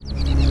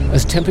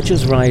As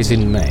temperatures rise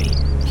in May,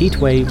 heat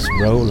waves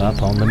roll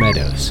up on the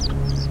meadows.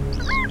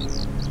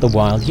 The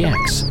wild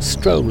yaks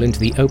stroll into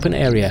the open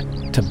area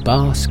to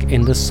bask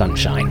in the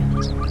sunshine.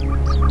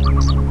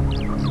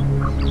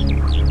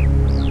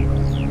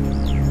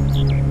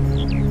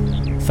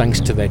 Thanks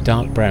to their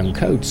dark brown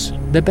coats,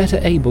 they're better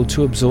able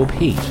to absorb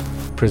heat,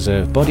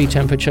 preserve body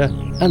temperature,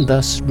 and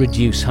thus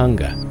reduce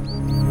hunger.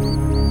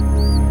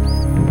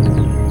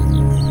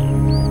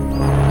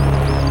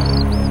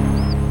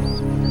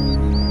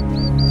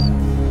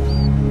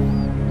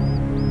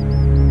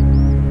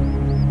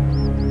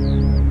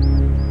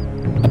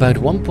 About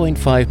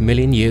 1.5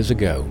 million years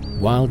ago,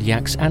 wild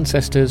yaks'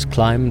 ancestors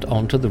climbed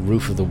onto the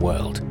roof of the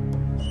world.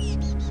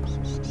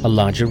 A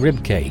larger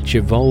rib cage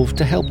evolved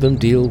to help them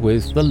deal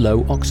with the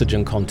low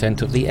oxygen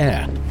content of the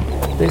air.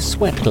 Their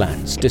sweat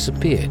glands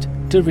disappeared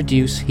to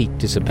reduce heat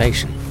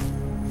dissipation.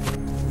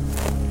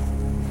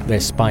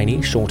 Their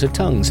spiny, shorter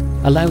tongues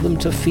allow them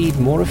to feed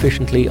more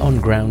efficiently on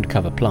ground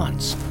cover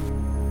plants.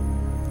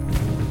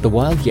 The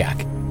wild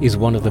yak is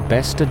one of the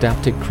best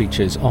adapted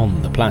creatures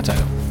on the plateau.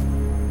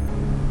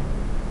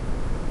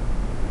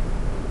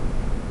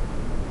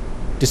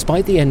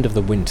 Despite the end of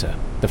the winter,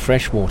 the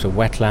freshwater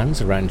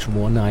wetlands around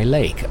Zhuanai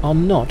Lake are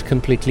not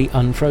completely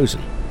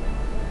unfrozen.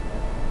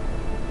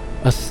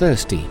 A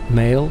thirsty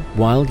male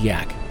wild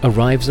yak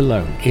arrives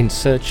alone in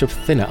search of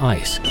thinner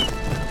ice.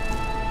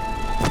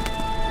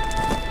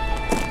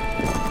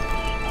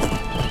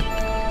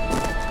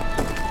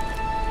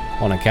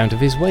 On account of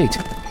his weight,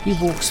 he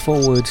walks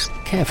forward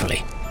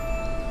carefully.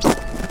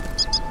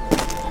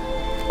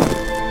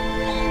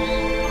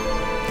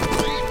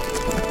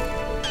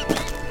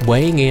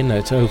 Weighing in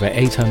at over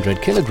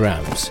 800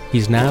 kilograms,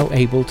 he's now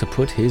able to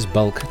put his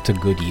bulk to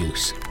good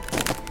use.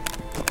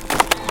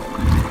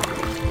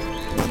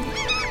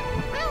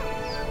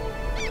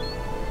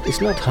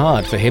 It's not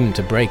hard for him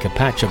to break a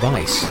patch of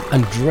ice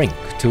and drink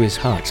to his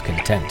heart's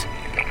content.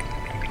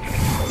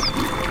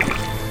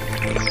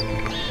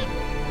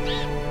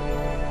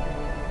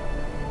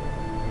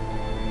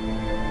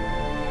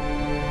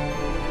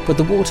 But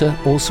the water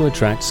also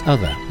attracts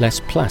other,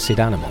 less placid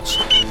animals.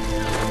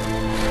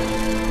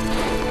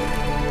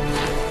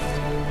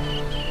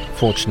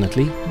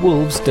 Fortunately,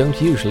 wolves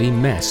don't usually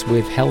mess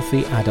with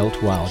healthy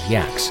adult wild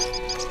yaks.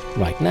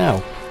 Right now,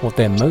 what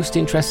they're most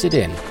interested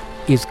in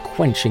is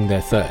quenching their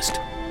thirst.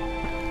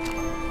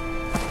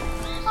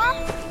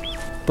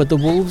 But the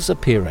wolf's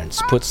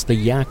appearance puts the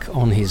yak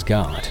on his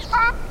guard.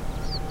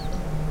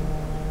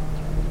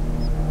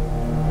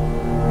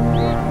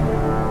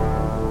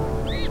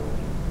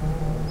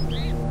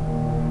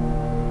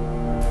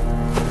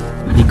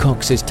 He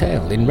cocks his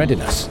tail in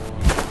readiness.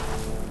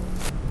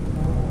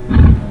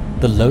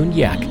 The lone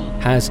yak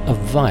has a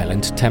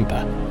violent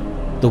temper.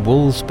 The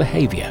wolf's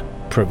behavior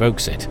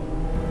provokes it.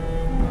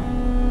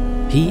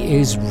 He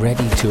is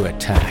ready to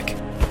attack.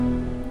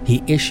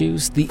 He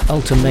issues the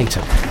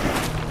ultimatum.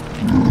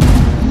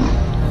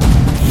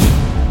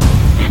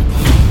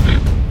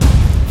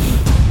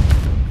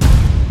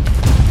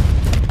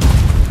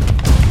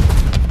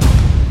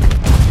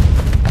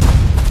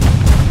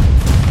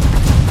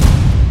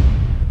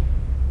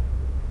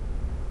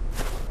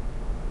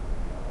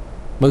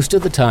 Most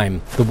of the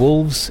time, the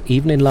wolves,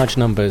 even in large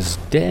numbers,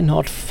 dare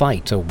not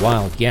fight a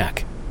wild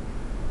yak.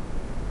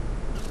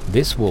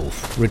 This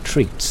wolf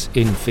retreats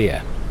in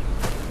fear.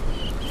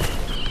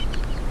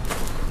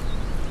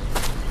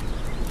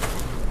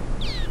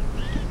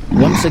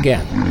 Once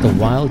again, the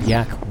wild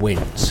yak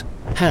wins.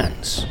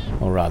 Hands,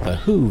 or rather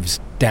hooves,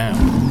 down.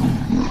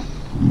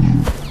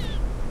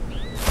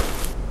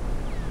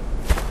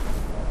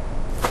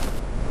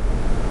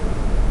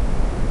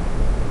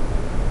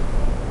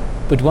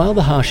 But while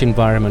the harsh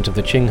environment of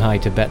the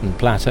Qinghai-Tibetan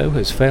Plateau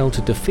has failed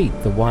to defeat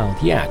the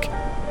wild yak,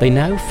 they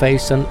now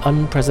face an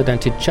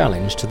unprecedented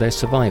challenge to their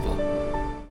survival.